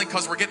ceiling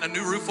because we're getting a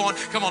new roof on.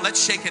 Come on,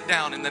 let's shake it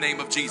down in the name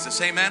of Jesus.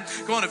 Amen.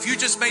 Come on, if you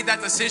just made that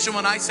decision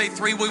when I say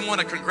 3, we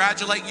want to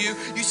congratulate you.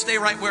 You stay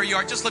right where you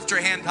are. Just lift your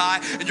hand high,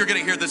 and you're going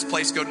to hear this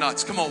place go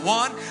nuts. Come on,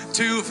 1,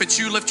 2, if it's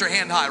you, lift your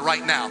hand high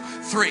right now.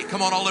 3,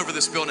 come on, all over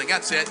this building.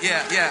 That's it.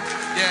 Yeah.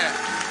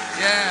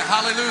 Yeah,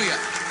 hallelujah.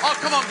 Oh,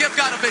 come on, give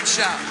God a big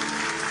shout.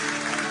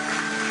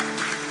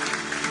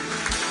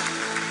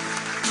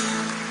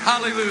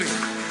 Hallelujah.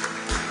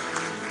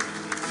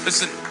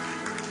 Listen,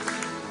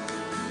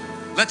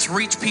 let's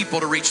reach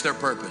people to reach their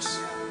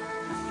purpose.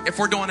 If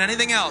we're doing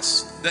anything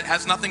else that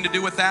has nothing to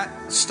do with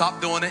that,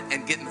 stop doing it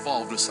and get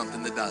involved with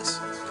something that does.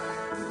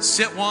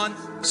 Sit one,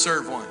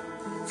 serve one.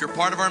 If you're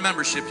part of our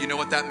membership, you know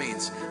what that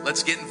means.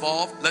 Let's get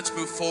involved. Let's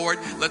move forward.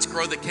 Let's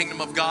grow the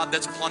kingdom of God.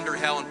 Let's plunder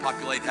hell and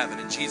populate heaven.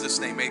 In Jesus'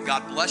 name, may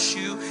God bless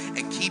you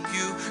and keep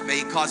you. May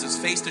he cause his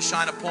face to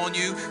shine upon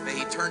you. May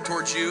he turn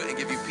towards you and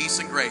give you peace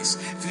and grace.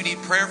 If you need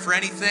prayer for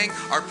anything,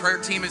 our prayer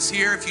team is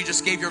here. If you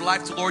just gave your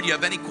life to the Lord, you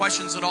have any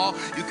questions at all,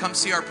 you come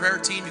see our prayer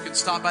team. You can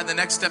stop by the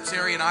Next Steps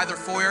area in either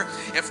foyer.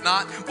 If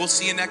not, we'll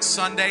see you next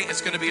Sunday.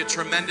 It's going to be a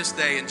tremendous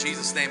day in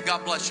Jesus' name.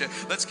 God bless you.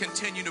 Let's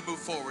continue to move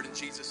forward in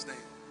Jesus' name.